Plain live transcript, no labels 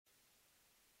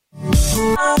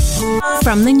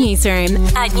From the newsroom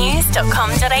at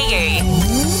news.com.au.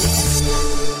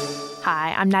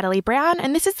 Hi, I'm Natalie Brown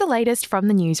and this is the latest from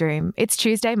the newsroom. It's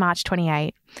Tuesday, March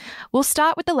 28. We'll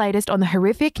start with the latest on the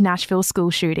horrific Nashville school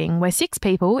shooting where 6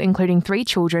 people, including 3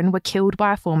 children, were killed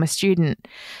by a former student.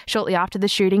 Shortly after the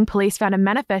shooting, police found a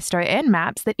manifesto and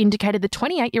maps that indicated the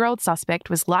 28-year-old suspect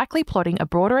was likely plotting a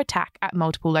broader attack at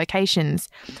multiple locations.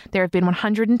 There have been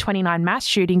 129 mass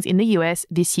shootings in the US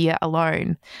this year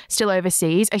alone. Still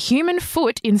overseas, a human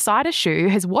foot inside a shoe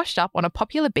has washed up on a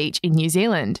popular beach in New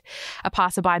Zealand. A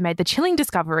passerby made the chilling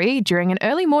discovery during an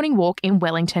early morning walk in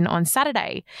Wellington on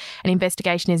Saturday. An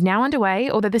investigation is now underway,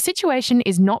 although the situation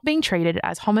is not being treated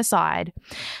as homicide.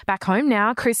 Back home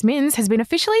now, Chris Minns has been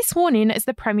officially sworn in as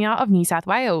the Premier of New South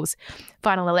Wales.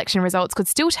 Final election results could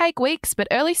still take weeks, but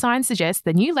early signs suggest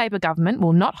the new Labor government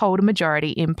will not hold a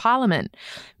majority in Parliament.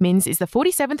 Minns is the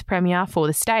 47th Premier for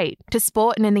the state. To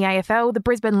sport and in the AFL, the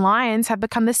Brisbane Lions have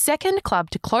become the second club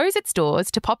to close its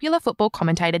doors to popular football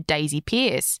commentator Daisy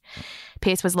Pearce.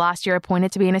 Pearce was last year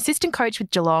appointed to be an assistant coach with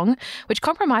Geelong, which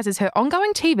compromises her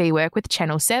ongoing TV work with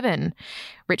Channel 7.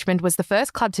 Richmond was the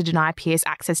first club to deny Pearce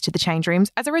access to the change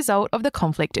rooms as a result of the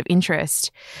conflict of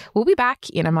interest. We'll be back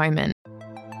in a moment.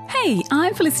 Hey,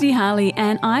 I'm Felicity Harley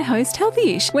and I host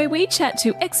Healthyish, where we chat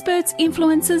to experts,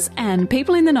 influencers and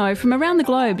people in the know from around the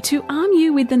globe to arm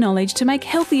you with the knowledge to make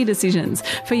healthier decisions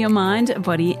for your mind,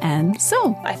 body and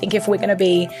soul. I think if we're going to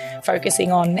be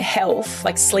focusing on health,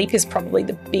 like sleep is probably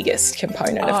the biggest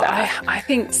component of that. I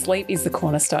think sleep is the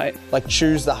cornerstone. Like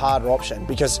choose the harder option,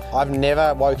 because I've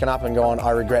never woken up and gone,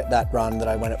 I regret that run that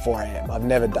I went at 4 a.m. I've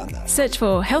never done that. Search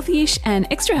for Healthyish and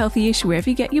Extra Healthyish wherever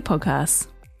you get your podcasts.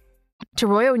 To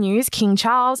royal news, King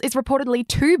Charles is reportedly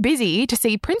too busy to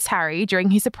see Prince Harry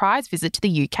during his surprise visit to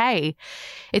the UK.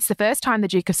 It's the first time the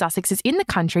Duke of Sussex is in the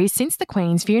country since the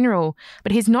Queen's funeral,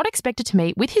 but he's not expected to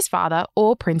meet with his father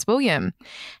or Prince William.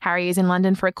 Harry is in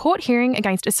London for a court hearing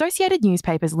against Associated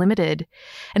Newspapers Limited.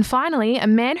 And finally, a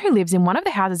man who lives in one of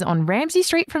the houses on Ramsay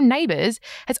Street from Neighbours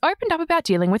has opened up about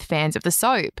dealing with fans of the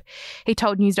soap. He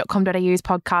told news.com.au's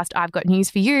podcast I've Got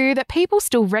News For You that people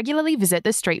still regularly visit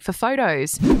the street for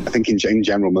photos. I think in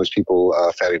general, most people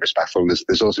are fairly respectful.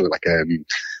 There's also like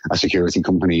a security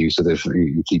company who sort of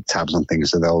keep tabs on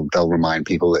things, so they'll remind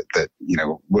people that you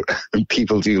know,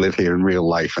 people do live here in real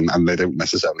life, and they don't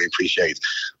necessarily appreciate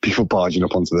people barging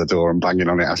up onto the door and banging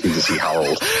on it asking to see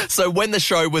Harold. So when the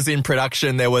show was in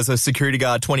production, there was a security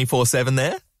guard 24/7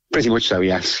 there? Pretty much so,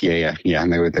 yes. Yeah.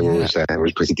 And they were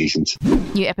always pretty decent.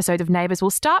 New episodes of Neighbours will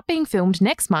start being filmed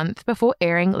next month before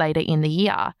airing later in the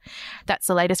year. That's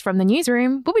the latest from the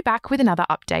newsroom. We'll be back with another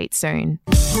update soon.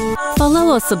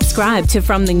 Follow or subscribe to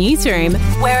From the Newsroom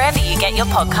wherever you get your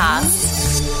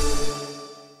podcasts.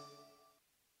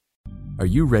 Are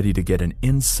you ready to get an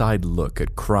inside look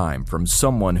at crime from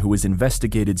someone who has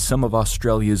investigated some of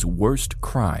Australia's worst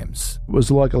crimes? It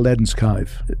was like Aladdin's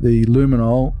Cave. The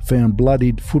luminol found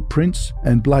bloodied footprints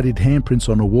and bloodied handprints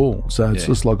on a wall, so it's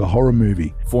just like a horror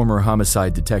movie. Former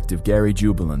homicide detective Gary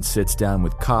Jubilant sits down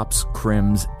with cops,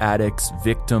 crims, addicts,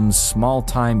 victims,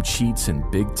 small-time cheats, and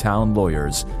big-town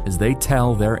lawyers as they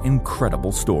tell their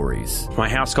incredible stories. My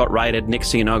house got raided.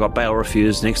 Next thing you know, I got bail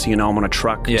refused. Next thing you know, I'm on a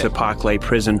truck to Parklea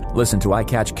Prison. Listen to I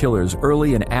Catch Killers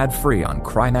early and ad-free on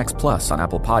Crimex Plus on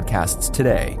Apple Podcasts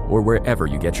today or wherever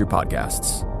you get your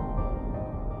podcasts.